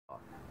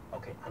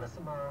Okay,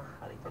 anasema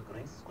anaitwa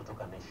Grace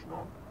kutoka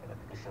National,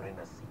 katika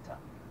 26.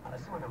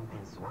 Anasema na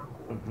mpenzi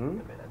wangu,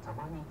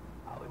 natamani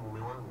awe mume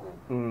wangu,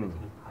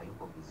 lakini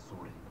hayupo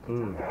vizuri.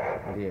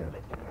 Ndio.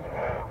 Lakini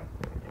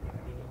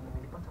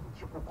nilipata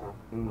mchipuko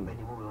ambaye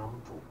ni mume wa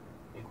mtu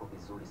yuko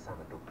vizuri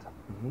sana dokta.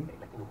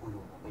 Lakini huyu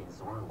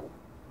mpenzi wangu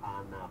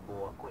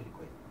anaboa kweli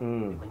kweli.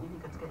 Nifanyeni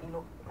katika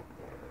hilo?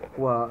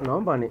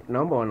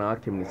 Naomba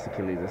wanawake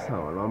mnisikilize,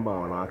 sawa? Naomba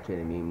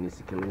wanawake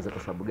mnisikilize.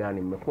 Kwa sababu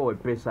gani? Mmekuwa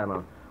wepesi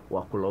sana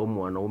wa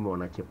kulaumu wanaume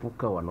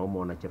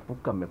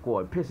wanachepuka, mmekuwa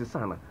wepesi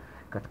sana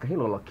katika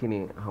hilo,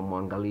 lakini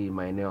hamwangalii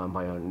maeneo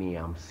ambayo ni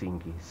ya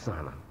msingi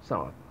sana,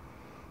 sawa?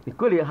 Ni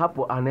kweli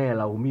hapo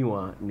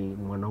anayelaumiwa ni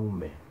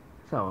mwanaume,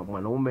 sawa?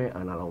 Mwanaume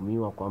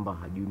analaumiwa kwamba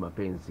hajui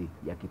mapenzi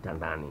ya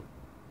kitandani.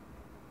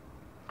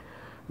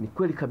 Ni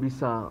kweli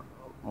kabisa,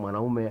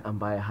 mwanaume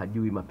ambaye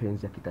hajui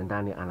mapenzi ya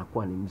kitandani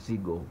anakuwa ni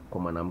mzigo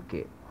kwa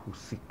mwanamke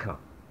husika.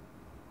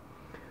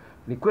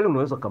 Ni kweli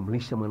unaweza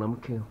kumlisha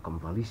mwanamke,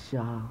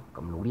 ukamvalisha,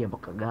 ukamnunulia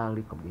mpaka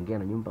gari, ukamjengea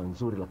na nyumba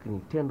nzuri, lakini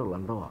tendo la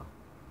ndoa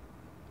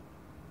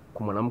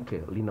kwa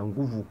mwanamke lina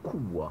nguvu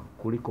kubwa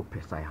kuliko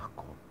pesa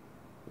yako.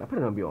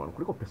 Napenda niambie wana,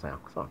 kuliko pesa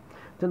yako, sawa?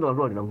 Tendo la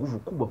ndoa lina nguvu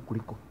kubwa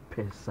kuliko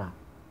pesa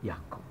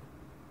yako.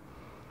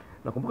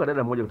 Nakumbuka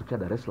dada mmoja kutoka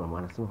Dar es Salaam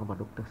anasema kwamba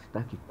daktari,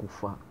 sitaki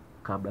kufa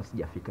kabla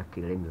sijafika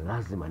kileleni,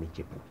 lazima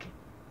nichepuke.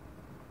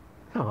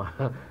 Sawa?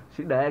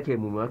 Shida yake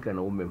mume wake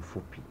ana uume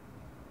mfupi.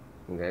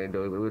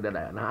 Ndio huyo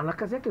dada. Na ana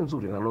kazi yake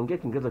nzuri, na anaongea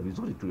Kiingereza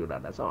vizuri tu huyo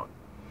dada, sawa?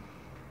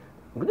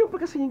 Ngoja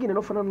mpaka si nyingine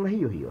inayofanana na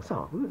hiyo,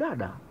 sawa? Huyo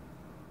dada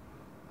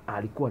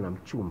alikuwa na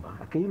mchumba,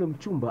 lakini yule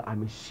mchumba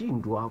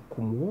ameshindwa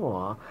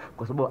kumuoa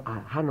kwa sababu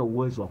hana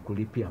uwezo wa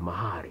kulipia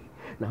mahari.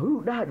 Na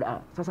huyu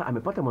dada sasa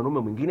amepata mwanaume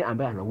mwingine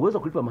ambaye ana uwezo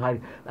wa kulipa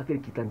mahari, lakini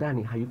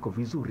kitandani hayuko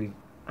vizuri.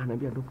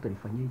 Anaambia daktari,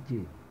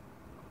 nifanyeje?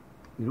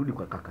 Nirudi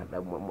kwa kaka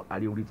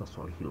aliuliza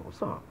swali hilo,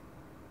 sawa?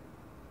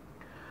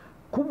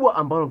 Kubwa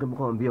ambalo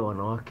ningemwambia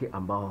wanawake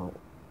ambao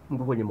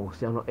mko kwenye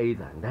mahusiano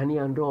aidha ndani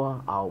ya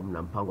ndoa au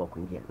mna mpango wa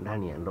kuingia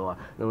ndani ya ndoa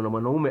na una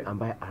mwanaume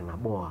ambaye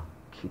anaboa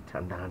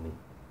kitandani.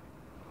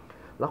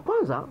 La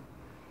kwanza,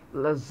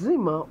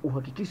 lazima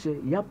uhakikishe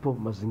yapo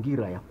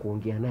mazingira ya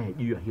kuongea naye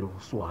juu ya hilo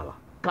swala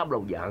kabla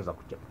hujaanza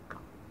kuchepuka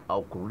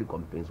au kurudi kwa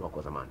mpenzi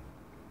wako zamani.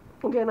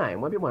 Ongea naye,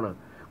 mwambie bwana,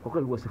 kwa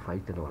kweli huwa sifai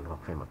tena wanataka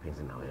kufanya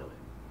mapenzi na wewe.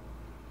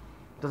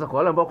 Sasa kwa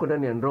wale ambao wako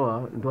ndani ya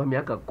ndoa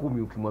miaka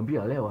 10,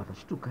 ukimwambia leo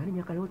atashtuka. Yaani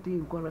miaka yote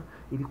hii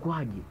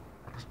ilikuwaje?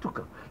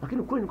 Atashtuka.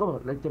 Lakini ukweli ni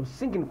kwamba cha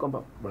msingi ni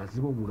kwamba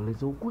lazima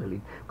umueleze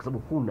ukweli kwa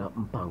sababu huna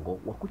mpango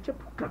wa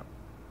kuchepuka.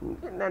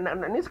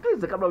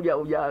 Nisikilize kabla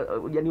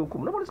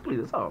hujanihukumu. Naomba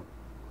nisikilize, sawa?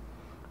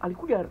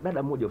 Alikuja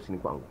dada mmoja ofisini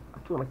kwangu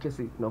akiwa na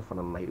kesi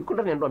inayofanana na hiyo. Yuko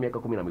ndani ya ndoa miaka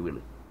 12.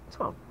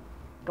 Sawa?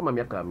 Kama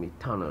miaka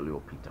 5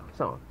 iliyopita.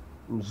 Sawa?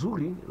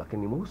 Mzuri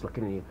lakini mweusi,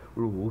 lakini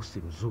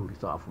weusi mzuri,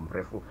 sawa, afu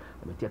mrefu,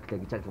 ametia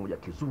kikangi chake kimoja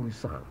kizuri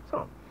sana,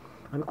 sawa?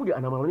 Amekuja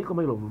ana malalamiko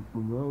kama hilo,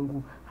 mume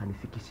wangu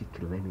hanifikishi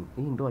kileleni.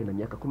 Hii ndoa ina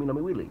miaka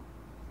 12.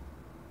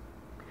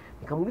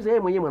 Nikamuuliza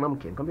yeye mwenyewe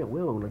mwanamke, nikamwambia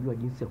wewe unajua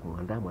jinsi ya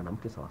kumwandaa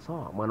mwanamke sawa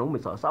sawa, mwanaume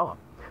sawa sawa?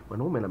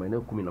 Mwanaume ana maeneo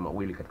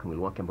 12 katika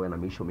mwili wake ambayo yana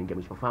miisho mingi,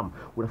 ameshafahamu.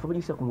 Unafahamu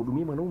jinsi ya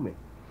kumhudumia mwanaume?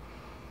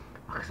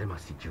 Akasema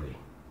sijui.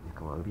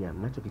 Nikamwambia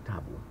ninacho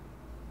kitabu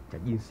cha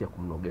jinsi ya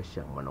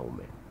kumnogesha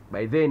mwanaume.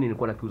 By then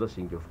nilikuwa nakiuza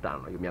shilingi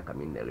 5,000 hiyo miaka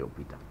 4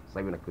 iliyopita. Sasa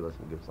hivi nakiuza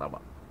shilingi 7,000.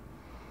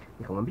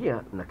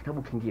 Nikamwambia na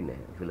kitabu kingine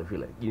vile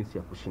vile, jinsi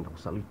ya kushinda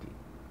usaliti.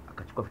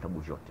 Akachukua vitabu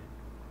vyote.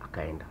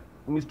 Akaenda.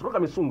 Nimestroka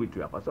Misungwi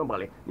tu hapa. Sio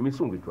mbali, ni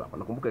Misungwi tu hapa.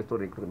 Nakumbuka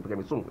historia kutoka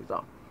Misungwi,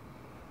 sawa?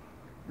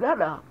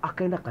 Dada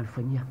akaenda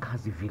kalifanyia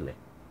kazi vile.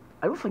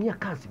 Alifanyia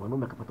kazi,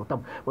 mwanaume akapata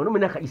utamu. Mwanaume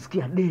naye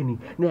akajisikia deni,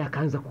 naye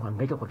akaanza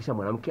kuhangaika kuhakikisha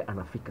mwanamke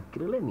anafika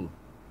kileleni.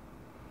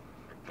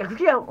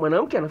 Akifikia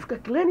mwanamke anafika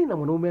kileni na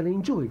mwanaume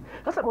anaenjoy.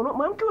 Sasa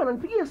mwanamke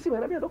ananipigia simu,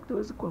 ananiambia daktari,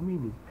 huwezi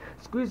kuamini,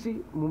 siku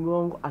hizi mume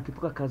wangu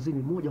akitoka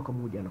kazini moja kwa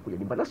moja anakuja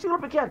nyumbani. Na sio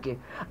peke yake,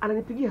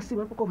 ananipigia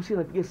simu hapo kwa ofisi,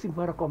 ananipigia simu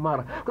mara kwa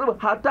mara kwa sababu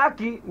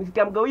hataki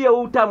nikamgawia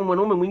utamu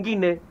mwanaume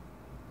mwingine.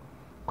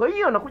 Kwa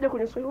hiyo anakuja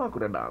kwenye swali lako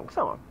dadangu,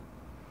 sawa?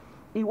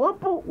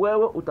 Iwapo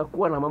wewe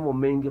utakuwa na mambo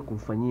mengi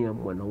kumfanyia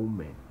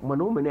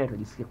mwanaume naye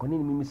atajisikia, kwa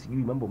nini mimi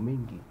sijui mambo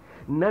mengi?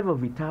 Ninavyo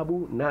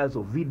vitabu,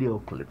 nazo video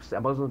clips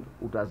ambazo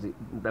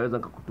utaweza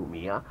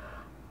kukutumia,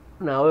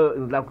 na wewe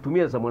na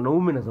kutumia za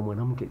mwanaume na za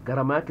mwanamke.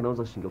 Gharama yake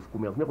inaanza shilingi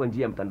 10,000. Natumia kwa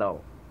njia ya mtandao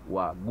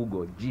wa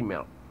Google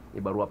Gmail,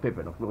 ni barua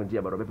pepe, na kwa njia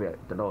ya barua pepe ya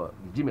mtandao wa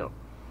Gmail.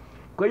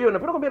 Kwa hiyo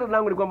napenda kuambia dada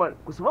yangu ni kwamba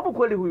kwa sababu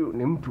kweli huyu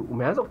ni mtu,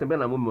 umeanza kutembea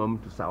na mume wa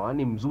mtu, sawa,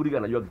 ni mzuri,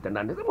 anajua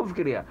kitandani. Sasa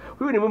ufikiria,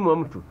 huyu ni mume wa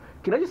mtu.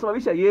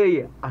 Kinachosababisha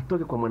yeye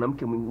atoke kwa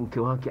mke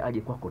wake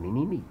aje kwako ni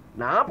nini?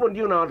 Na hapo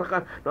ndio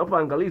nawapa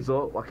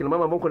angalizo wakina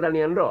mama ambao ndani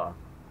ya ndoa.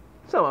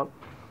 Sawa?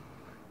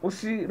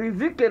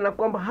 Usiridhike na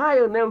kwamba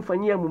hayo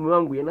ninayomfanyia mume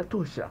wangu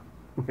yanatosha.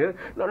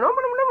 Na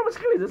naomba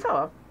msikilize,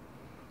 sawa?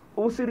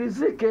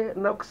 Usiridhike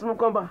na kusema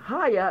kwamba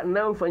haya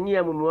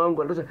ninayomfanyia mume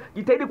wangu yanatosha.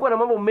 Jitahidi kuwa na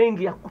mambo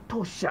mengi ya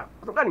kutosha.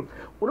 Kwa sababu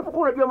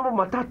unapokuwa unajua mambo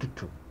matatu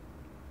tu,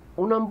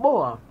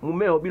 unamboa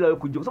mumeo bila wewe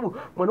kujua. Kwa sababu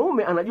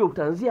mwanaume anajua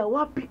utaanzia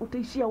wapi,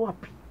 utaishia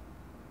wapi.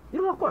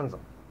 Hilo la kwanza.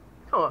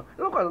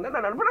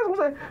 Napenda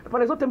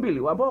pande zote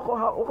mbili ambao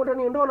wako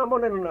ndani ya ndoa na ambao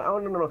ndani.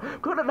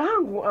 Kwa dada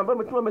yangu ambaye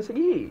ametuma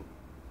message hii.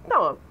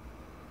 Sawa.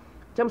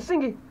 Cha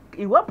msingi,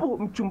 iwapo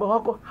mchumba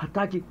wako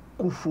hataki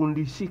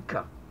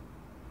kufundishika,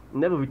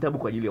 navyo vitabu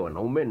kwa ajili ya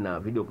wanaume na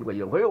video kwa ajili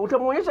ya. Kwa hiyo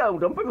utamuonyesha,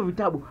 utampa hivyo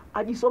vitabu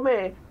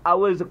ajisomee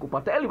aweze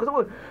kupata elimu, kwa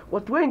sababu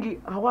watu wengi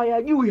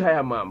hawayajui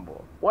haya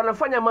mambo.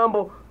 Wanafanya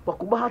mambo kwa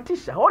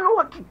kubahatisha. Hawana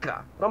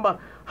uhakika kwamba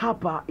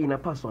hapa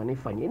inapaswa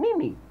nifanye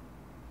nini.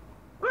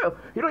 Kwa hiyo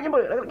hilo jambo.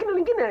 Lakini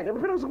lingine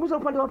napenda kuzungumza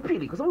upande wa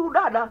pili, kwa sababu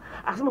dada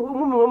akasema huyu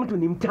mume wa mtu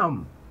ni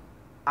mtamu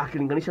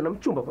akilinganisha na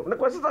mchumba. Na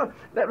kwa sasa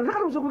nataka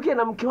nimzungukie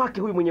na mke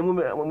wake, huyu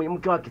mwenye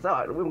mke wake,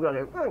 sawa?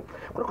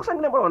 Kuna kosa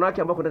lingine ambalo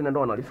wanawake ambao ndani ya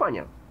ndoa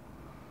wanalifanya.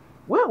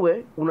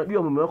 Wewe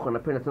unajua mume wako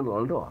anapenda tendo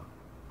la ndoa.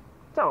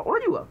 Sawa,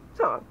 unajua?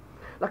 Sawa.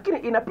 Lakini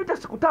inapita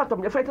siku 3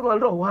 hamjafanya tendo la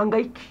ndoa,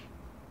 uhangaiki.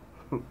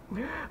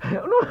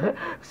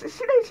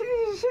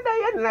 Shida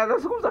yani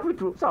nazungumza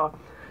vitu, sawa?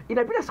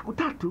 Inapita siku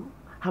 3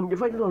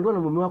 hamjafanya tendo la ndoa na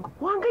mume wako,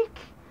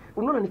 uhangaiki.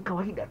 Unaona ni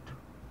kawaida tu.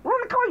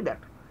 Unaona ni kawaida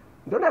tu.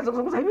 Ndio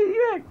nazungumza hivi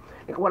hivi.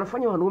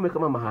 Wanafanya wanaume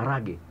kama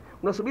maharage.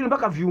 Unasubiri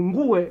mpaka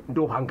viungue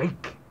ndio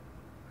uhangaiki.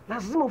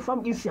 Lazima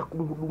ufahamu jinsi ya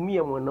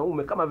kumhudumia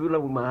mwanaume kama vile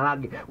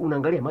maharage.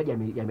 Unaangalia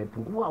maji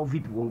yamepungua au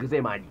vipi,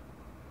 uongezee maji.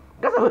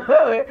 Sasa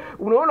wewe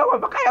unaona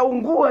kwamba mpaka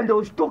yaungue ndio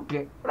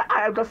ushtuke.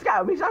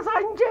 Utafika sasa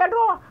nje ya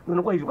ndoa. Ndio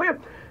inakuwa hivyo. Kwa hiyo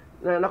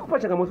nakupa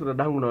changamoto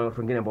dadangu na watu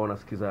wengine ambao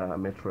wanasikiza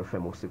Metro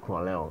FM usiku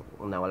wa leo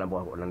na wale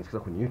ambao wananisikiza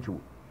kwenye YouTube.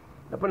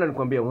 Napenda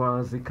nikwambie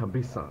wazi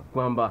kabisa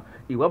kwamba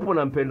iwapo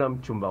unampenda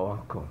mchumba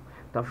wako,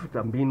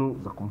 tafuta mbinu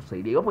za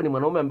kumsaidia. Iwapo ni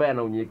mwanaume ambaye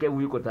ana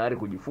unyenyekevu, yuko tayari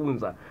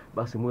kujifunza,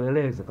 basi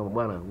mueleze kama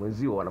bwana,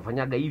 mwenzio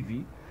wanafanyaga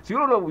hivi. Si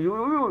yule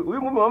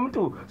huyu mume wa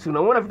mtu, si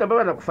unaona vitu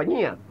ambavyo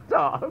anakufanyia.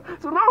 Sawa?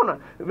 Si unaona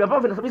ambavyo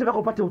vinasababisha mpaka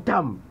upate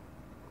utamu.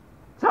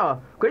 Sawa?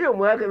 Kwa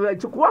hiyo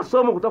chukua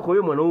somo kutoka kwa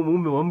huyo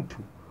mwanaume wa mtu.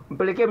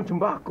 Mpelekee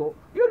mchumba wako.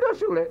 Hiyo ndio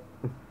shule.